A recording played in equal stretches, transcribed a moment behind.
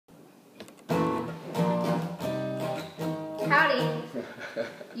Howdy,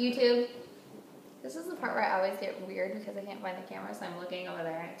 YouTube. This is the part where I always get weird because I can't find the camera, so I'm looking over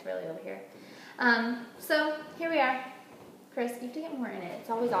there and it's really over here. So here we are. Chris, you have to get more in it.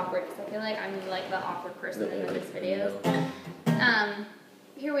 It's always awkward because I feel like I'm like the awkward person in these videos.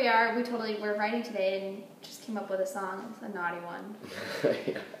 Here we are. We're writing today and just came up with a song. It's a naughty one.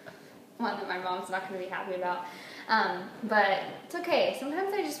 Yeah. One that my mom's not going to be happy about. But it's okay.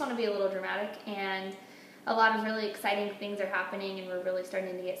 Sometimes I just want to be a little dramatic, and a lot of really exciting things are happening, and we're really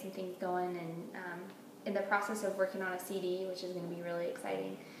starting to get some things going, and in the process of working on a CD, which is going to be really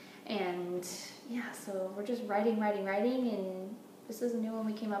exciting. And yeah, so we're just writing, and this is a new one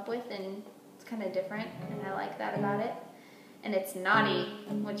we came up with, and it's kind of different, and I like that about it. And it's naughty,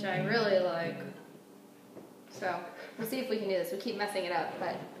 which I really like. So we'll see if we can do this. We keep messing it up,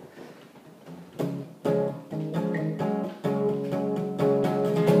 but...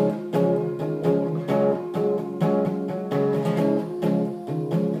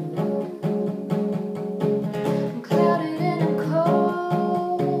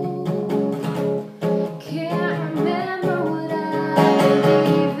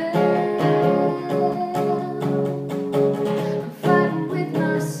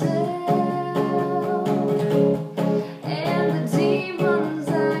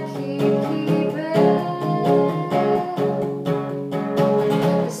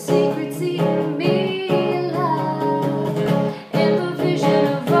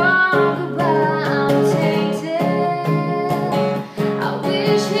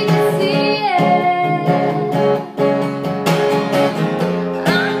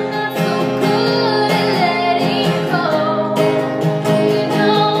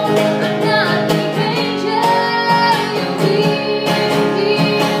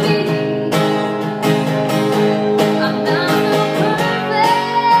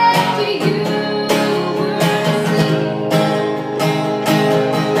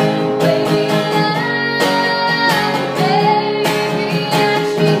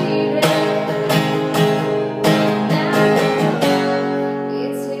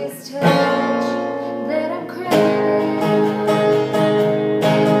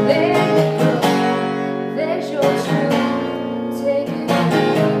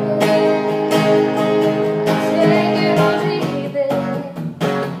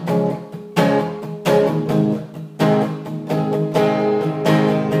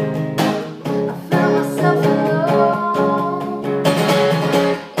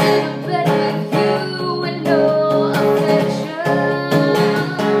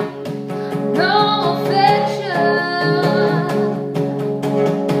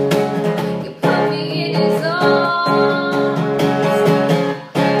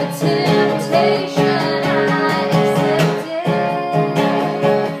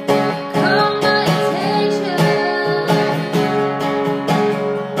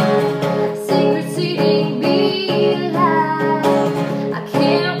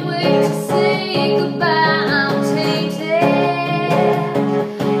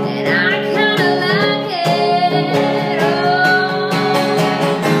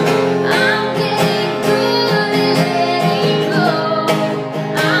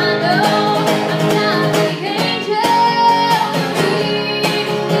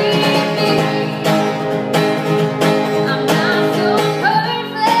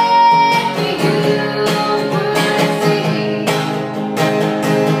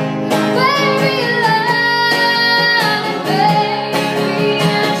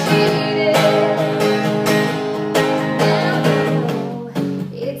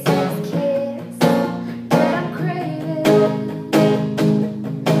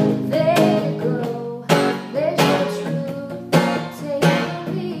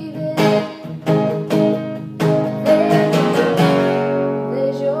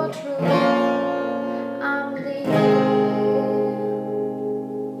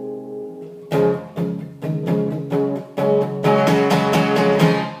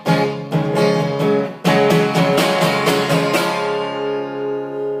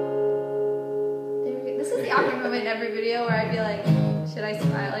 in every video where I'd be like, should I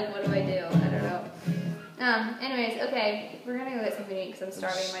smile? Like, what do I do? I don't know. Anyways, okay, we're gonna go get something to eat because I'm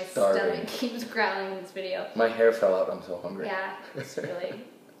starving. My stomach keeps growling in this video. My hair fell out. I'm so hungry. Yeah, it's really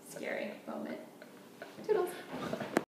scary moment. Toodles.